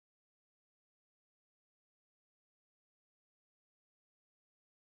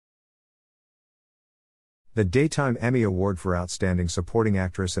The Daytime Emmy Award for Outstanding Supporting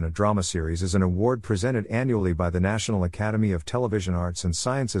Actress in a Drama Series is an award presented annually by the National Academy of Television Arts and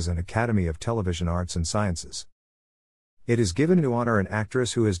Sciences and Academy of Television Arts and Sciences. It is given to honor an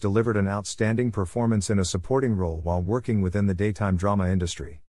actress who has delivered an outstanding performance in a supporting role while working within the daytime drama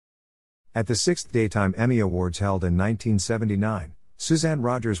industry. At the 6th Daytime Emmy Awards held in 1979, Suzanne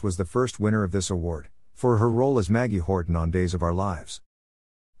Rogers was the first winner of this award, for her role as Maggie Horton on Days of Our Lives.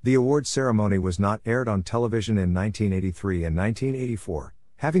 The awards ceremony was not aired on television in 1983 and 1984,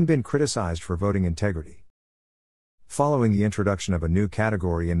 having been criticized for voting integrity. Following the introduction of a new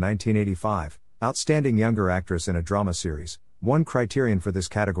category in 1985, Outstanding Younger Actress in a Drama Series, one criterion for this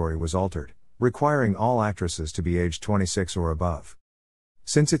category was altered, requiring all actresses to be aged 26 or above.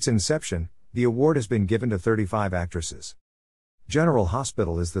 Since its inception, the award has been given to 35 actresses. General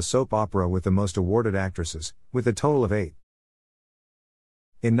Hospital is the soap opera with the most awarded actresses, with a total of 8.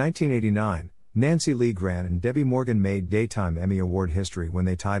 In 1989, Nancy Lee Grant and Debbie Morgan made Daytime Emmy Award history when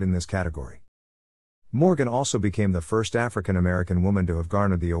they tied in this category. Morgan also became the first African American woman to have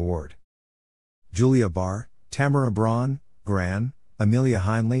garnered the award. Julia Barr, Tamara Braun, Gran, Amelia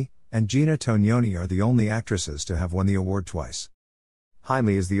Heinle, and Gina Tognoni are the only actresses to have won the award twice.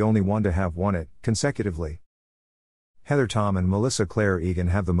 Heinle is the only one to have won it consecutively. Heather Tom and Melissa Claire Egan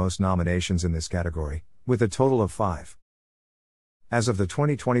have the most nominations in this category, with a total of 5. As of the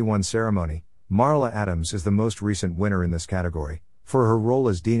 2021 ceremony, Marla Adams is the most recent winner in this category, for her role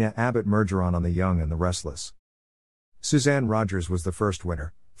as Dina Abbott Mergeron on The Young and the Restless. Suzanne Rogers was the first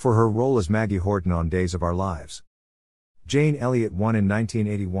winner, for her role as Maggie Horton on Days of Our Lives. Jane Elliott won in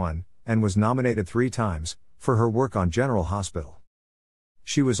 1981, and was nominated 3 times, for her work on General Hospital.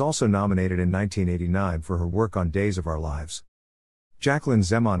 She was also nominated in 1989 for her work on Days of Our Lives. Jacqueline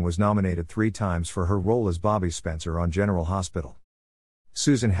Zeman was nominated 3 times for her role as Bobby Spencer on General Hospital.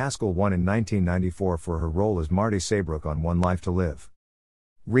 Susan Haskell won in 1994 for her role as Marty Saybrook on One Life to Live.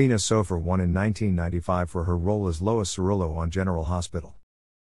 Rena Sofer won in 1995 for her role as Lois Cerullo on General Hospital.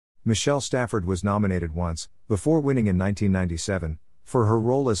 Michelle Stafford was nominated once, before winning in 1997, for her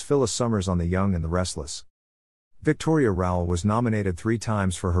role as Phyllis Summers on The Young and the Restless. Victoria Rowell was nominated 3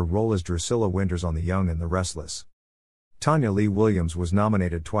 times for her role as Drusilla Winters on The Young and the Restless. Tanya Lee Williams was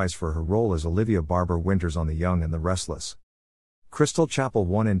nominated twice for her role as Olivia Barber Winters on The Young and the Restless. Crystal Chappell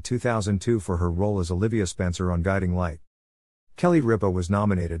won in 2002 for her role as Olivia Spencer on Guiding Light. Kelly Ripa was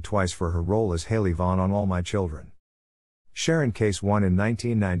nominated twice for her role as Haley Vaughn on All My Children. Sharon Case won in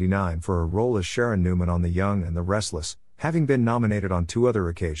 1999 for her role as Sharon Newman on The Young and the Restless, having been nominated on 2 other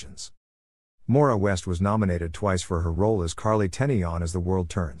occasions. Maura West was nominated twice for her role as Carly Tenney on As the World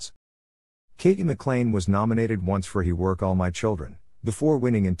Turns. Katie McLean was nominated once for He Work All My Children, before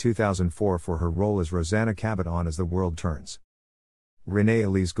winning in 2004 for her role as Rosanna Cabot on As the World Turns. Renee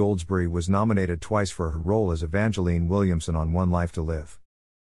Elise Goldsberry was nominated twice for her role as Evangeline Williamson on One Life to Live.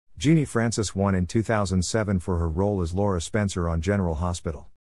 Jeannie Francis won in 2007 for her role as Laura Spencer on General Hospital.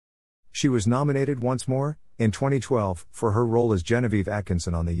 She was nominated once more, in 2012, for her role as Genevieve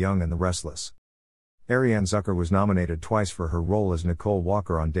Atkinson on The Young and the Restless. Ariane Zucker was nominated twice for her role as Nicole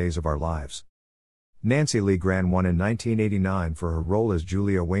Walker on Days of Our Lives. Nancy Lee Grant won in 1989 for her role as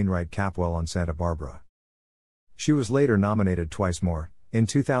Julia Wainwright Capwell on Santa Barbara. She was later nominated twice more, in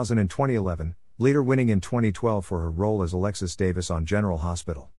 2000 and 2011, later winning in 2012 for her role as Alexis Davis on General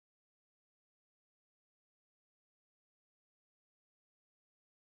Hospital.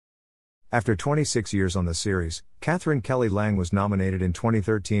 After 26 years on the series, Catherine Kelly Lang was nominated in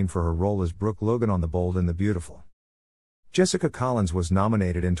 2013 for her role as Brooke Logan on The Bold and the Beautiful. Jessica Collins was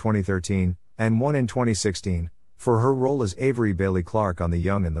nominated in 2013, and won in 2016, for her role as Avery Bailey Clark on The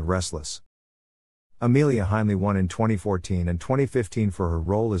Young and the Restless. Amelia Heinle won in 2014 and 2015 for her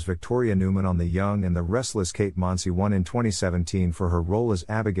role as Victoria Newman on The Young and the Restless. Kate Monsey won in 2017 for her role as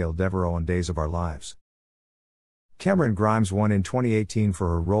Abigail Devereaux on Days of Our Lives. Cameron Grimes won in 2018 for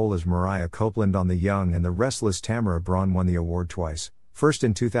her role as Mariah Copeland on The Young and the Restless. Tamara Braun won the award twice, first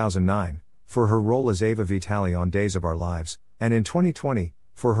in 2009, for her role as Ava Vitale on Days of Our Lives, and in 2020,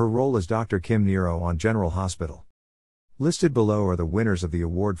 for her role as Dr. Kim Nero on General Hospital. Listed below are the winners of the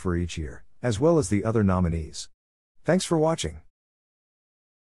award for each year, as well as the other nominees. Thanks for watching.